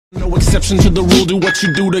No exception to the rule, do what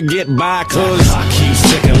you do to get by. Cause I keep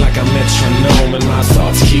ticking like a metronome, and my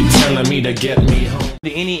thoughts keep telling me to get me home.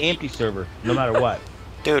 Any empty server, no matter what.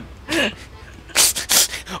 Dude.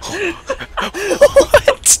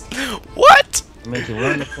 What? What? It makes you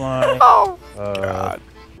learn to fly. Oh, God.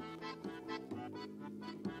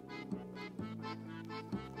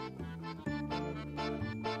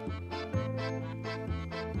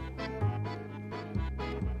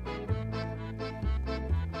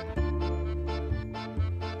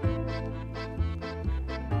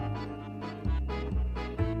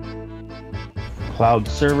 Cloud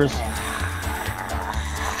service.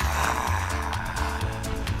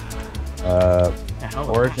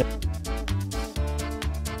 Origin.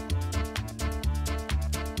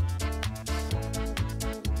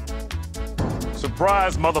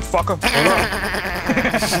 Surprise, motherfucker!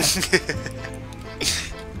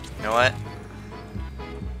 You know what?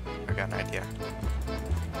 I got an idea.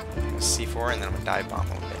 C4 and then I'm gonna dive bomb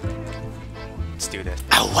a little bit. Let's do this.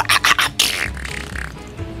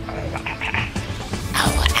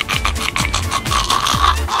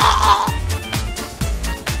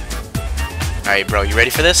 Alright, bro, you ready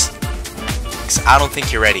for this? 'Cause I don't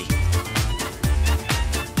think you're ready.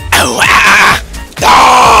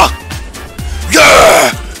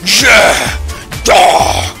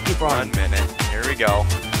 Keep on. 1 minute. Here we go.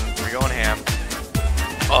 We're going ham.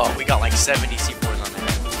 Oh, we got like 70 C4s on there.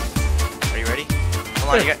 Are you ready?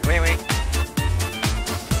 Hold on, you got. Wait.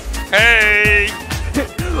 Hey!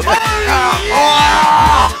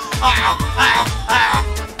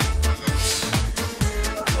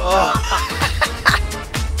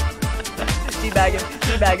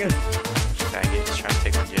 Teabag him. Faggot, he's trying to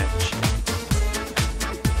take my jet.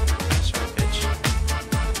 Sorry, bitch.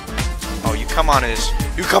 Oh, you come on this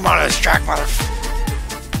track,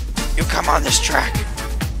 motherfucker. You come on this track.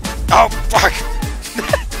 Oh, fuck.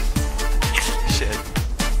 Shit.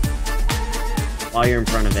 While you're in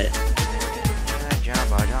front of it.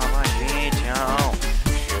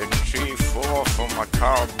 For my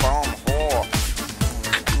car bomb whore.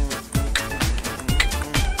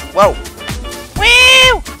 Whoa!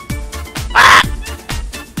 Woo! Ah!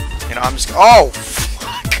 You know, I'm just. Oh!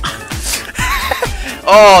 Fuck!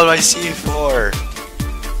 Oh, my C4.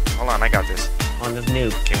 Hold on, I got this. On this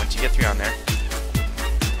noob. Okay, once you get 3 on there,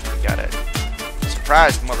 you got it.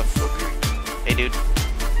 Surprise, motherfucker! Hey, dude.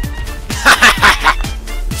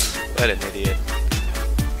 What an idiot.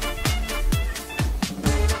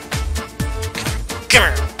 Come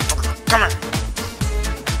here! Come here!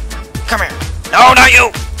 Come here! No, not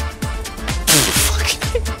you!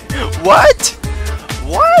 What?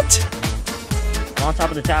 What? I'm on top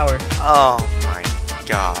of the tower. Oh my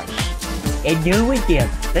gosh. Hey, do with you.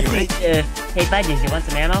 Let's make, hey, Budges, you want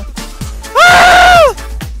some ammo? Ah!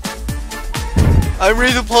 I'm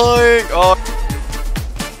redeploying! Oh.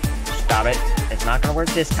 Stop it. It's not gonna work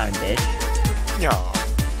this time, bitch. No.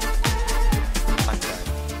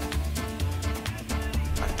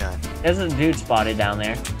 I'm done. There's a dude spotted down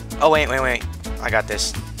there. Oh, wait. I got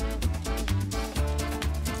this.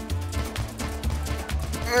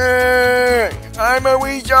 I'm a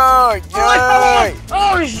wizard! Yay!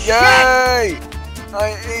 Oh, shit! Yay!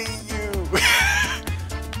 I ate you!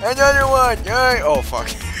 Another one! Yay! Oh, fuck.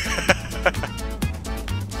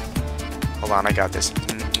 Hold on, I got this.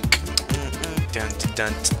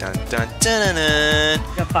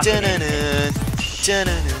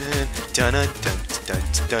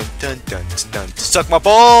 Suck my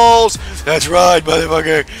balls! That's right,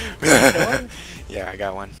 motherfucker! Yeah, I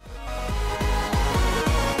got one.